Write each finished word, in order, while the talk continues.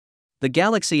The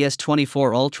Galaxy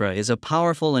S24 Ultra is a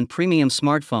powerful and premium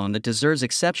smartphone that deserves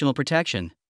exceptional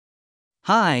protection.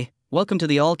 Hi, welcome to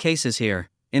the AllCasesHere.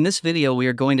 In this video we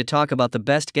are going to talk about the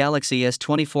best Galaxy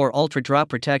S24 Ultra drop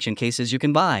protection cases you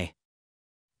can buy.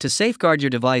 To safeguard your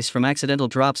device from accidental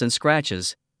drops and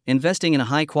scratches, investing in a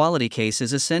high-quality case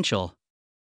is essential.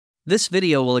 This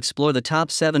video will explore the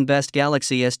top 7 best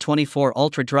Galaxy S24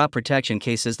 Ultra drop protection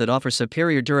cases that offer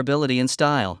superior durability and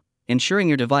style, ensuring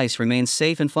your device remains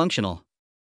safe and functional.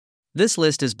 This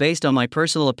list is based on my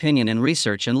personal opinion and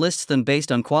research and lists them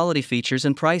based on quality features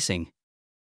and pricing.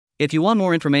 If you want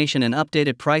more information and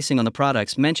updated pricing on the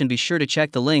products mentioned, be sure to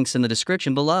check the links in the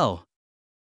description below.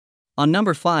 On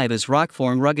number 5 is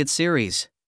Rokform Rugged Series.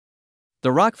 The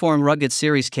Rokform Rugged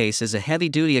Series case is a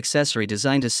heavy-duty accessory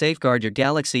designed to safeguard your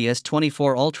Galaxy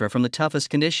S24 Ultra from the toughest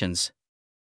conditions.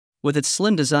 With its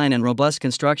slim design and robust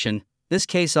construction, this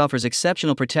case offers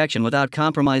exceptional protection without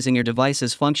compromising your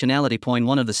device's functionality.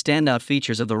 One of the standout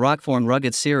features of the Rokform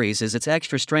Rugged Series is its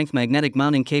extra-strength magnetic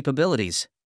mounting capabilities.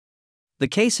 The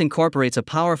case incorporates a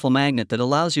powerful magnet that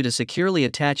allows you to securely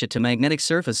attach it to magnetic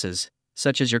surfaces,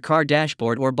 such as your car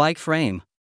dashboard or bike frame.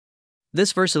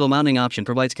 This versatile mounting option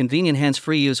provides convenient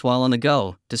hands-free use while on the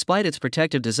go. Despite its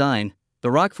protective design, the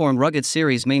Rokform Rugged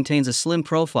Series maintains a slim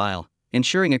profile,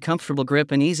 ensuring a comfortable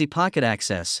grip and easy pocket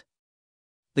access.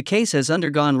 The case has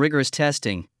undergone rigorous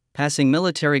testing, passing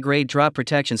military-grade drop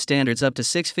protection standards up to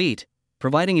 6 feet,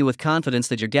 providing you with confidence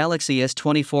that your Galaxy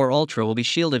S24 Ultra will be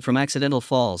shielded from accidental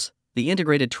falls. The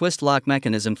integrated twist lock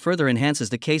mechanism further enhances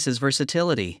the case's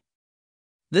versatility.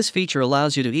 This feature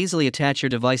allows you to easily attach your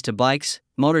device to bikes,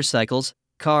 motorcycles,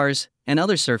 cars, and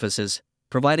other surfaces,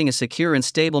 providing a secure and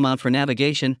stable mount for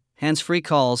navigation, hands-free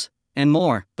calls, and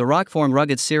more. The Rokform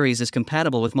Rugged Series is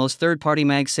compatible with most third-party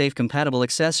MagSafe compatible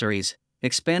accessories,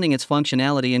 expanding its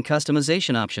functionality and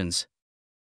customization options.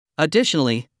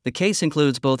 Additionally, the case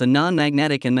includes both a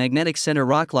non-magnetic and magnetic center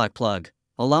rock-lock plug,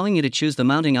 allowing you to choose the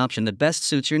mounting option that best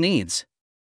suits your needs.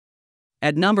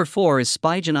 At number 4 is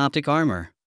Spigen Optic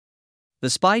Armor. The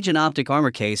Spigen Optic Armor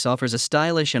case offers a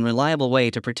stylish and reliable way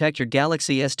to protect your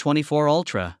Galaxy S24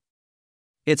 Ultra.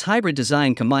 Its hybrid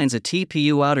design combines a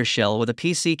TPU outer shell with a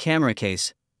PC camera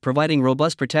case, providing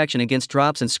robust protection against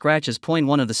drops and scratches.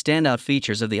 One of the standout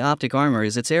features of the Optic Armor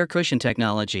is its air cushion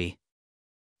technology.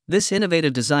 This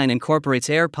innovative design incorporates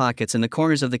air pockets in the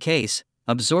corners of the case,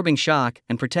 absorbing shock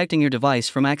and protecting your device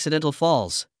from accidental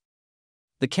falls.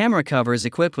 The camera cover is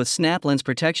equipped with snap lens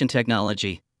protection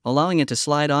technology, allowing it to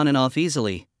slide on and off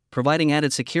easily, providing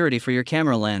added security for your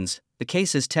camera lens. The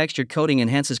case's textured coating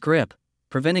enhances grip,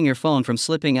 preventing your phone from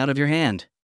slipping out of your hand.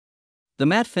 The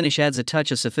matte finish adds a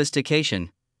touch of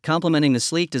sophistication, complementing the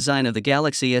sleek design of the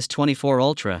Galaxy S24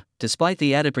 Ultra. Despite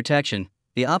the added protection,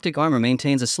 the Optic Armor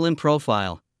maintains a slim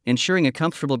profile, ensuring a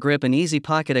comfortable grip and easy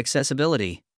pocket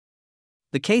accessibility.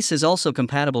 The case is also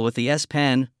compatible with the S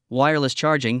Pen, wireless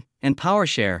charging, and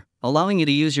PowerShare, allowing you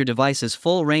to use your device's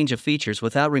full range of features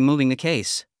without removing the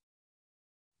case.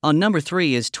 On number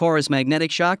 3 is Torres Magnetic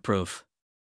Shockproof.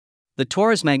 The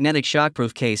Torres Magnetic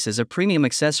Shockproof case is a premium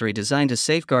accessory designed to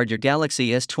safeguard your Galaxy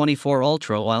S24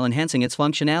 Ultra while enhancing its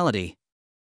functionality.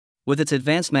 With its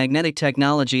advanced magnetic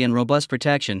technology and robust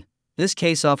protection, this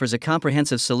case offers a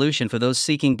comprehensive solution for those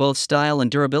seeking both style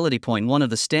and durability. One of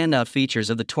the standout features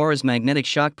of the Torres Magnetic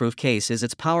Shockproof case is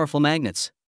its powerful magnets.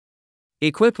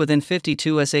 Equipped with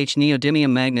N52SH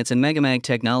neodymium magnets and Megamag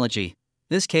technology,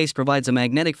 this case provides a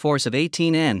magnetic force of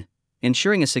 18 N,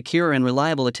 ensuring a secure and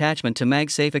reliable attachment to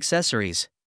MagSafe accessories.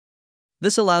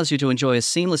 This allows you to enjoy a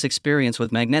seamless experience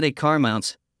with magnetic car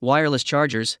mounts, wireless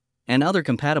chargers, and other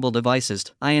compatible devices.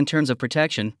 In terms of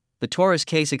protection, the Torres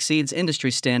case exceeds industry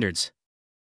standards.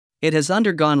 It has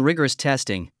undergone rigorous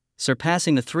testing,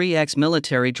 surpassing the 3X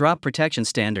military drop protection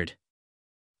standard.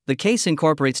 The case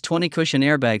incorporates 20 cushion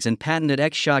airbags and patented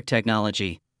X-Shock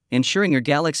technology, ensuring your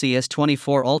Galaxy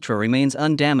S24 Ultra remains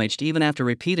undamaged even after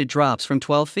repeated drops from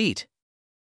 12 feet.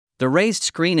 The raised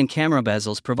screen and camera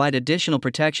bezels provide additional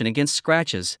protection against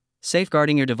scratches,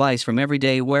 safeguarding your device from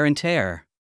everyday wear and tear.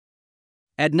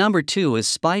 At number 2 is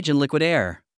Spigen Liquid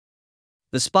Air.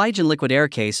 The Spigen Liquid Air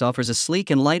case offers a sleek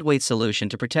and lightweight solution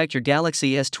to protect your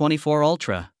Galaxy S24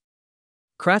 Ultra.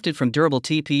 Crafted from durable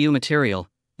TPU material,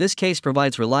 this case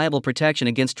provides reliable protection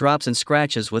against drops and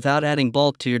scratches without adding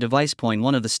bulk to your device.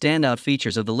 One of the standout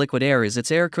features of the Liquid Air is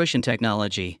its air cushion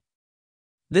technology.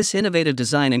 This innovative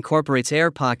design incorporates air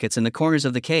pockets in the corners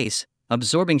of the case,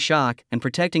 absorbing shock and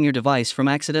protecting your device from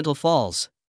accidental falls.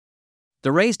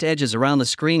 The raised edges around the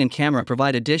screen and camera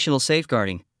provide additional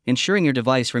safeguarding, ensuring your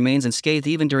device remains unscathed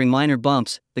even during minor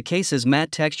bumps. The case's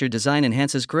matte texture design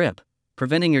enhances grip,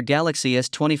 preventing your Galaxy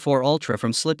S24 Ultra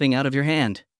from slipping out of your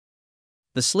hand.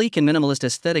 The sleek and minimalist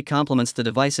aesthetic complements the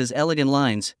device's elegant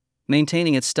lines,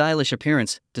 maintaining its stylish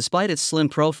appearance. Despite its slim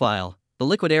profile, the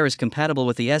Liquid Air is compatible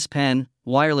with the S Pen,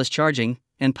 wireless charging,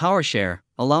 and PowerShare,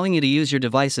 allowing you to use your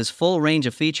device's full range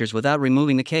of features without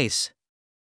removing the case.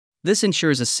 This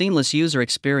ensures a seamless user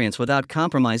experience without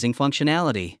compromising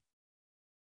functionality.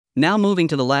 Now moving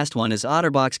to the last one is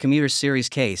OtterBox Commuter Series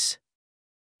Case.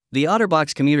 The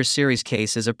OtterBox Commuter Series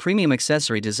case is a premium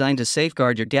accessory designed to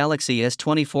safeguard your Galaxy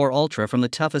S24 Ultra from the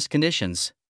toughest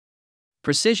conditions.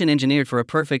 Precision engineered for a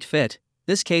perfect fit,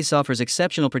 this case offers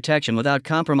exceptional protection without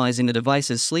compromising the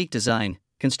device's sleek design.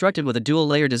 Constructed with a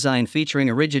dual-layer design featuring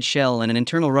a rigid shell and an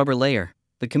internal rubber layer,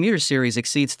 the Commuter Series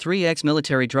exceeds 3x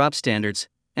military drop standards,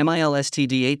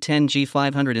 MIL-STD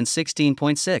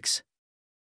 810G516.6.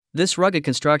 This rugged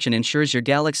construction ensures your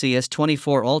Galaxy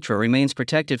S24 Ultra remains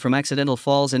protected from accidental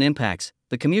falls and impacts.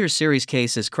 The Commuter Series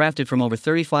case is crafted from over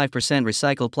 35%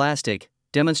 recycled plastic,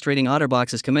 demonstrating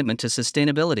OtterBox's commitment to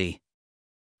sustainability.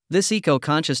 This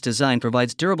eco-conscious design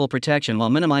provides durable protection while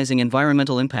minimizing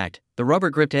environmental impact. The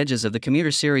rubber-gripped edges of the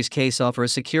Commuter Series case offer a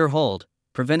secure hold,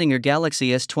 preventing your Galaxy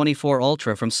S24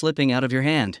 Ultra from slipping out of your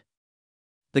hand.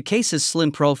 The case's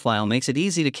slim profile makes it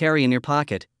easy to carry in your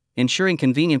pocket, ensuring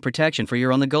convenient protection for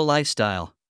your on-the-go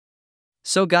lifestyle.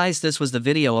 So guys, this was the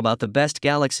video about the best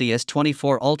Galaxy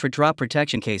S24 Ultra drop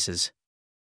protection cases.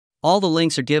 All the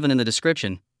links are given in the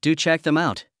description, do check them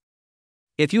out.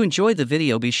 If you enjoyed the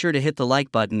video, be sure to hit the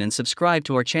like button and subscribe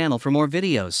to our channel for more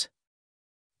videos.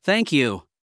 Thank you.